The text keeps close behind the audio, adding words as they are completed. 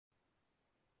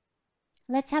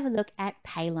Let's have a look at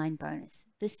Payline Bonus,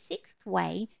 the sixth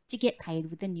way to get paid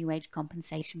with the NewAge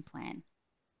compensation plan.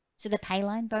 So the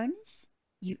Payline Bonus,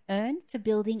 you earn for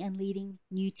building and leading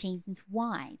new teams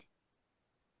wide.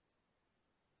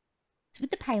 So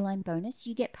with the Payline Bonus,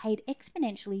 you get paid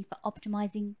exponentially for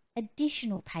optimizing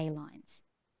additional paylines.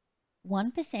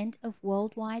 1% of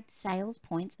worldwide sales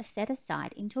points are set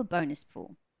aside into a bonus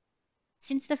pool.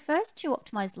 Since the first two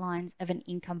optimized lines of an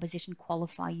income position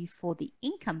qualify you for the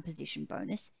income position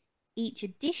bonus, each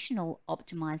additional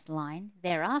optimized line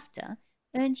thereafter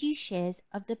earns you shares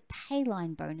of the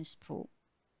payline bonus pool.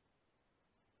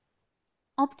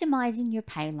 Optimizing your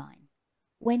payline.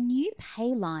 When new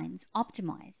paylines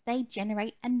optimize, they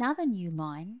generate another new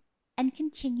line and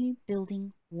continue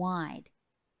building wide.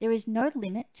 There is no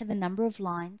limit to the number of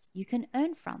lines you can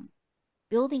earn from.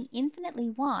 Building infinitely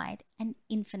wide and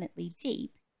infinitely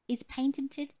deep is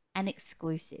patented and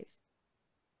exclusive.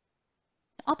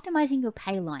 Optimizing your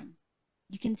payline.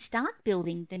 You can start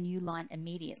building the new line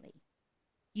immediately.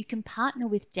 You can partner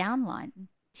with downline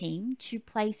team to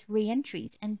place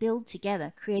re-entries and build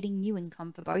together, creating new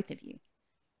income for both of you.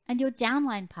 And your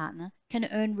downline partner can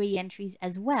earn re-entries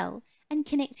as well and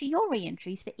connect to your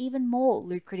re-entries for even more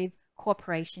lucrative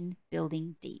cooperation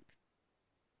building deep.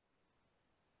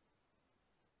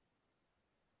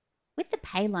 With the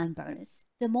payline bonus,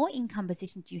 the more income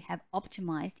positions you have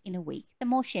optimized in a week, the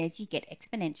more shares you get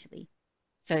exponentially.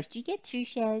 First, you get 2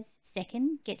 shares.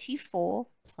 Second, gets you 4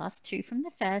 plus 2 from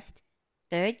the first.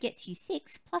 Third, gets you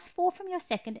 6 plus 4 from your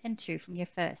second and 2 from your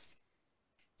first.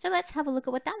 So let's have a look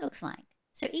at what that looks like.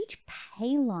 So each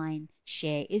payline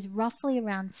share is roughly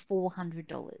around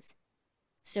 $400.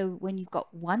 So when you've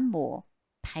got one more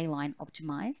payline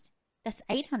optimized, that's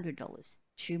 $800.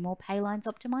 2 more paylines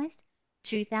optimized,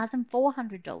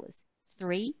 $2,400,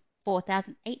 3,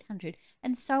 $4,800,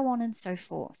 and so on and so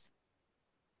forth.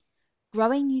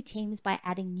 Growing new teams by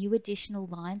adding new additional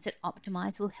lines that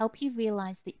optimize will help you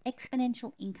realize the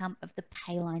exponential income of the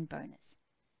payline bonus.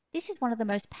 This is one of the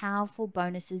most powerful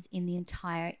bonuses in the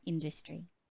entire industry.